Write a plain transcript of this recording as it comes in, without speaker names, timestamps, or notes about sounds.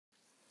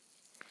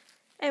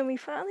And we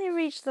finally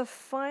reached the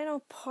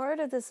final part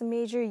of this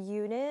major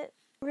unit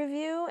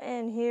review,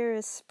 and here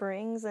is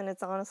springs, and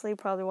it's honestly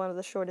probably one of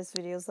the shortest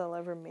videos I'll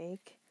ever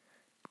make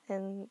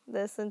in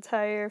this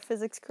entire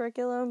physics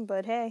curriculum,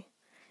 but hey,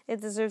 it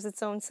deserves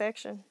its own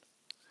section.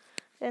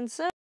 And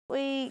so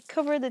we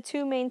covered the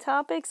two main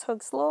topics,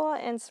 Hooke's law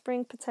and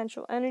spring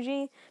potential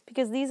energy,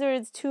 because these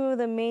are two of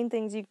the main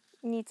things you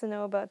need to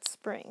know about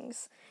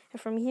springs.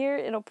 And from here,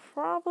 it'll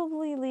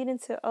probably lead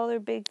into other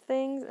big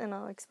things, and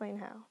I'll explain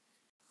how.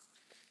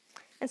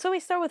 And so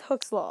we start with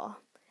Hooke's law,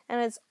 and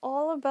it's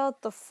all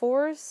about the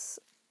force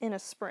in a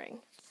spring.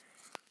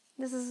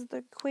 This is the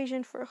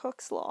equation for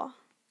Hooke's law.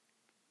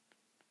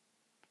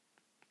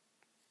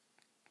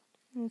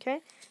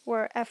 Okay,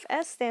 where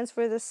Fs stands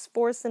for this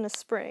force in a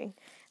spring.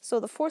 So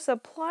the force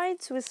applied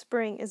to a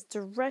spring is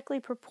directly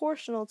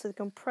proportional to the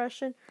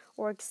compression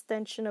or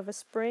extension of a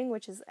spring,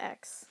 which is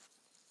X.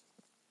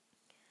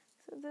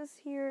 So this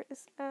here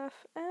is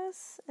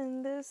Fs,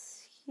 and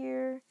this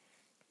here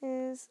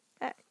is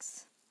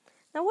X.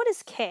 Now what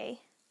is K?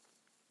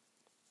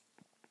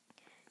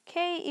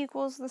 K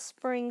equals the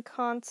spring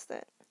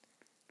constant,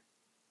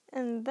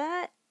 and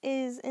that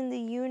is in the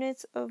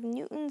units of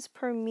newtons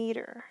per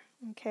meter.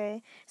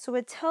 Okay, so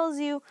it tells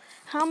you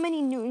how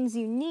many newtons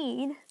you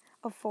need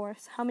of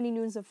force, how many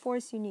newtons of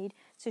force you need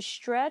to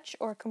stretch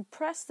or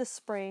compress the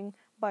spring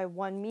by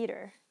 1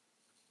 meter.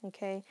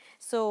 Okay,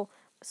 so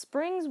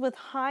springs with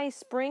high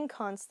spring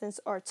constants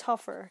are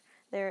tougher.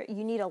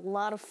 You need a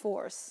lot of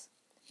force,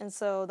 and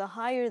so the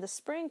higher the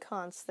spring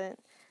constant,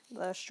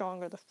 the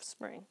stronger the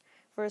spring,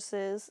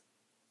 versus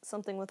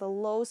something with a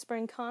low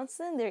spring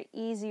constant, they're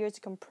easier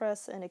to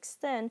compress and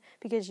extend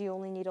because you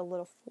only need a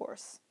little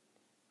force.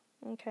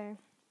 Okay.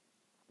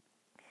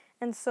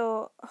 And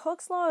so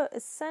Hooke's law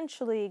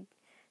essentially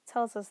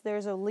tells us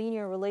there's a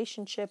linear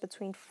relationship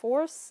between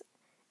force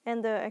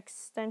and the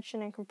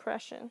extension and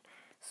compression.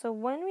 So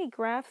when we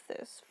graph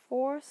this,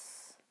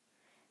 force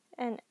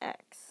and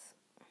X,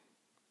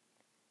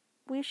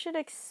 we should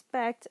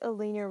expect a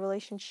linear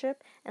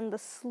relationship, and the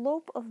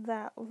slope of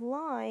that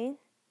line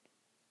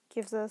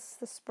gives us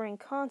the spring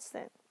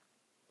constant.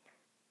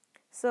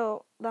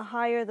 So the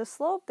higher the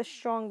slope, the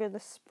stronger the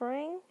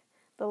spring.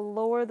 The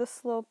lower the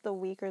slope, the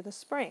weaker the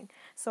spring.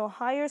 So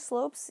higher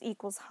slopes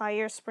equals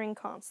higher spring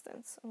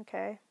constants,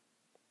 okay?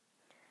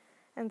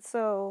 And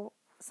so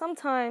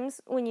sometimes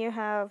when you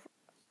have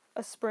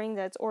a spring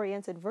that's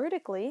oriented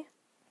vertically,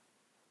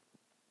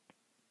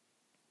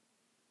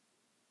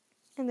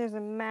 and there's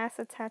a mass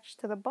attached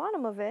to the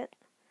bottom of it,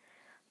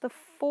 the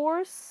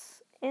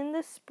force in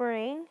the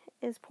spring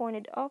is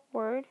pointed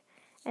upward,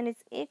 and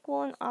it's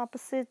equal and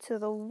opposite to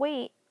the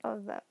weight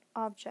of the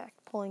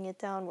object, pulling it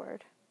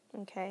downward.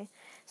 Okay,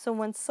 so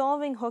when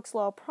solving Hooke's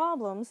law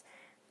problems,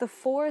 the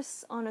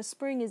force on a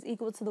spring is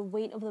equal to the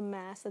weight of the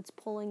mass that's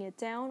pulling it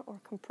down or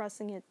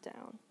compressing it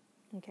down.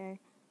 Okay,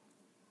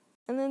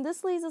 and then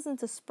this leads us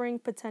into spring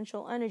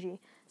potential energy.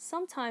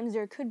 Sometimes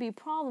there could be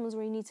problems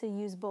where you need to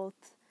use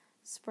both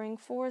spring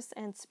force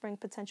and spring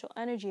potential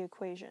energy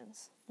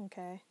equations.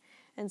 Okay,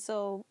 and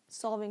so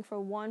solving for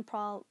one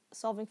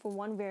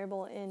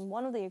variable in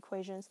one of the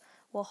equations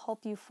will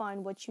help you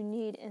find what you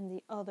need in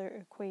the other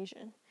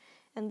equation.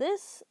 And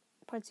this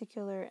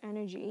particular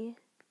energy,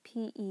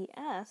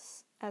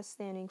 PES, as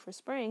standing for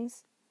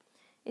springs,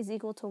 is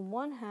equal to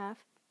 1/2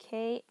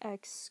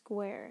 kx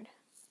squared.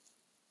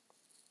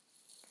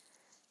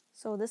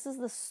 So this is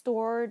the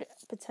stored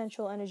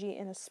potential energy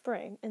in a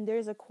spring, and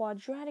there's a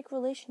quadratic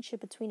relationship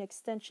between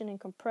extension and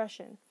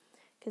compression,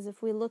 because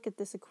if we look at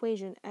this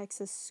equation,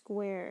 x is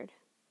squared.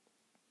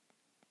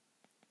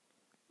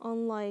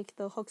 Unlike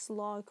the Hooke's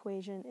law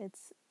equation,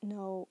 it's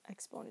no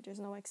exponent. There's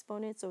no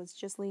exponent, so it's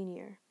just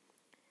linear.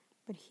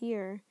 But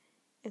here,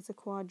 it's a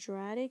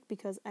quadratic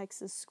because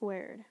x is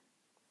squared.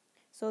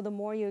 So the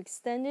more you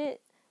extend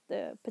it,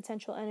 the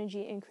potential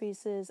energy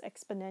increases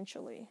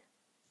exponentially.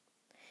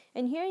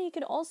 And here you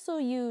could also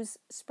use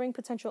spring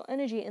potential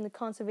energy in the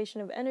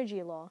conservation of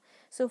energy law.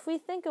 So if we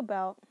think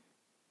about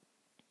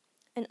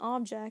an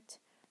object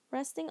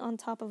resting on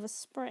top of a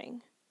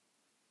spring,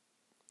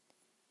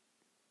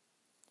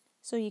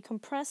 so you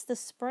compress the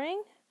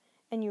spring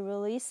and you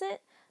release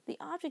it, the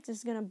object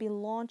is going to be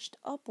launched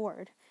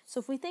upward. So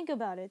if we think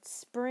about it,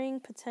 spring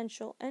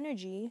potential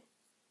energy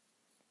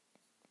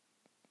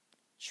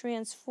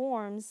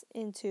transforms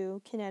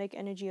into kinetic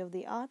energy of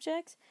the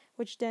object,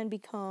 which then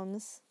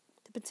becomes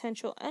the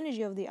potential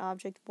energy of the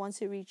object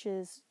once it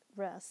reaches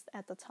rest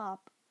at the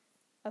top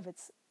of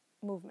its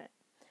movement.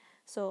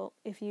 So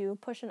if you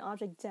push an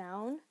object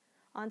down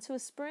onto a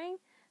spring,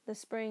 the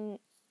spring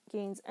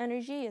gains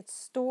energy, it's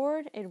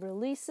stored, it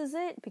releases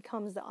it,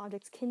 becomes the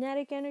object's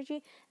kinetic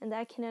energy, and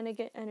that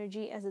kinetic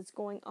energy, as it's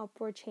going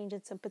upward,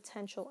 changes to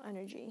potential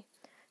energy.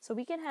 So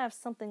we can have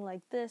something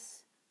like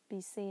this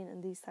be seen in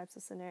these types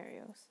of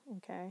scenarios,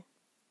 okay?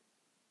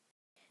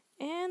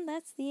 And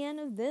that's the end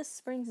of this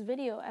springs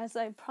video. As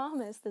I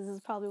promised, this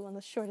is probably one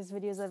of the shortest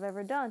videos I've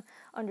ever done,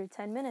 under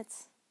 10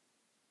 minutes.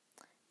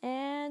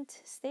 And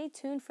stay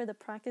tuned for the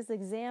practice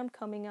exam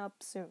coming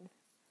up soon.